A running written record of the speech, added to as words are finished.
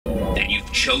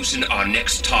chosen our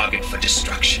next target for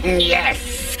destruction.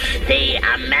 Yes, the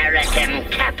American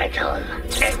capital.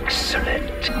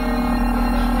 Excellent.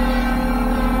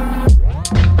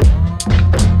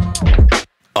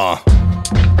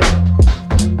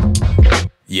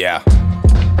 Yeah.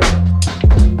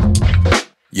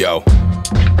 Yo.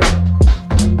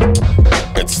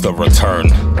 It's the return.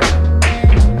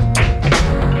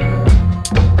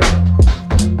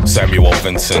 Samuel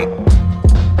Vincent.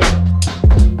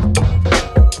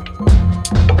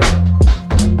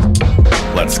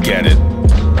 Let's get it.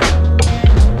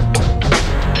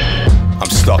 I'm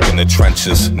stuck in the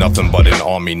trenches, nothing but an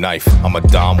army knife. I'm a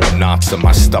dom with knots in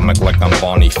my stomach like I'm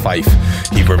Barney Fife.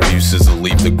 He refuses to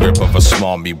leave the grip of a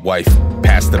smarmy wife.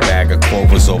 Pass the bag of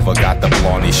clovers over, got the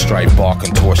blondie stripe. Bar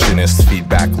contortionist,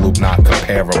 feedback loop not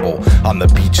comparable. On the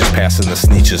beaches passing the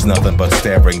sneeches, nothing but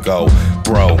stare and go.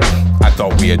 Bro, I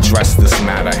thought we addressed this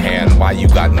matter hand. Why you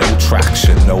got no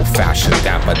traction, no fashion,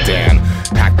 Dapper Dan?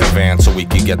 Pack the van so we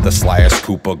can get the slyest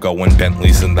Cooper going.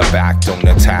 Bentley's in the back, don't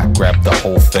attack, grab the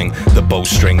whole thing. The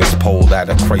bowstring is pulled at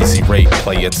a crazy rate,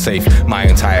 play it safe. My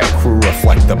entire crew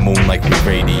reflect the moon like we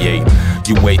radiate.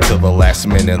 You wait till the last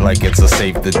minute like it's a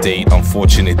save the date.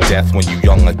 Unfortunate death when you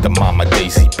young like the mama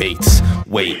Daisy Bates.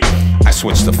 Wait, I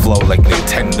switch the flow like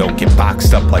Nintendo. Get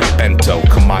boxed up like bento,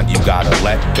 come on you gotta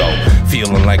let go.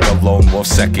 Feeling like a lone wolf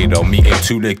sequido. Meeting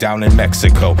Tudyk down in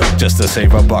Mexico just to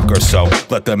save a buck or so.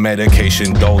 Let the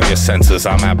medication dull your senses,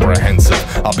 I'm apprehensive.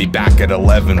 I'll be back at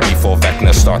 11 before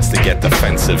Vecna starts to get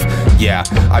defensive. Yeah,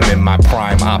 I'm in my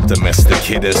prime optimist. The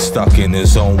kid is stuck in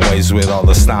his own ways with all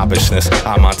the snobbishness.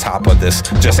 I'm on top of this,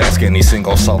 just ask any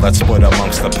single soul that's split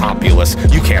amongst the populace.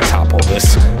 You can't topple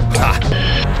this. Ha!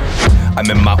 I'm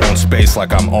in my own space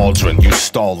like I'm Aldrin, you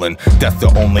stalling. Death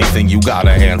the only thing you gotta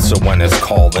answer when it's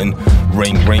calling.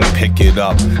 Ring, ring, pick it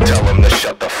up, tell him to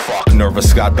shut the fuck.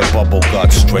 Nervous got the bubble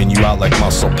guts, drain you out like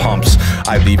muscle pumps.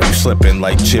 I leave you slipping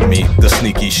like Jimmy, the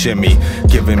sneaky shimmy.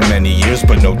 Give him many years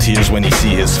but no tears when he see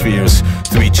his fears.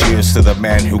 3 cheers to the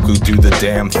man who could do the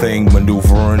damn thing.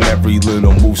 Maneuvering every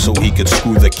little move so he could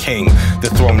screw the king. The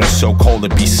throne is so cold to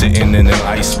be sitting in an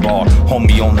ice bar.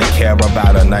 Homie only care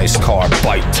about a nice car,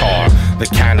 bite tar. The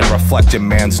cannon reflecting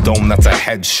man's dome, that's a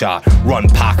headshot. Run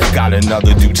Pac, got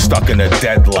another dude stuck in a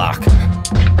deadlock.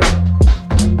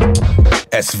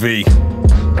 SV.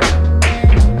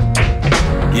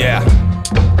 Yeah,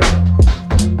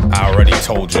 I already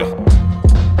told you.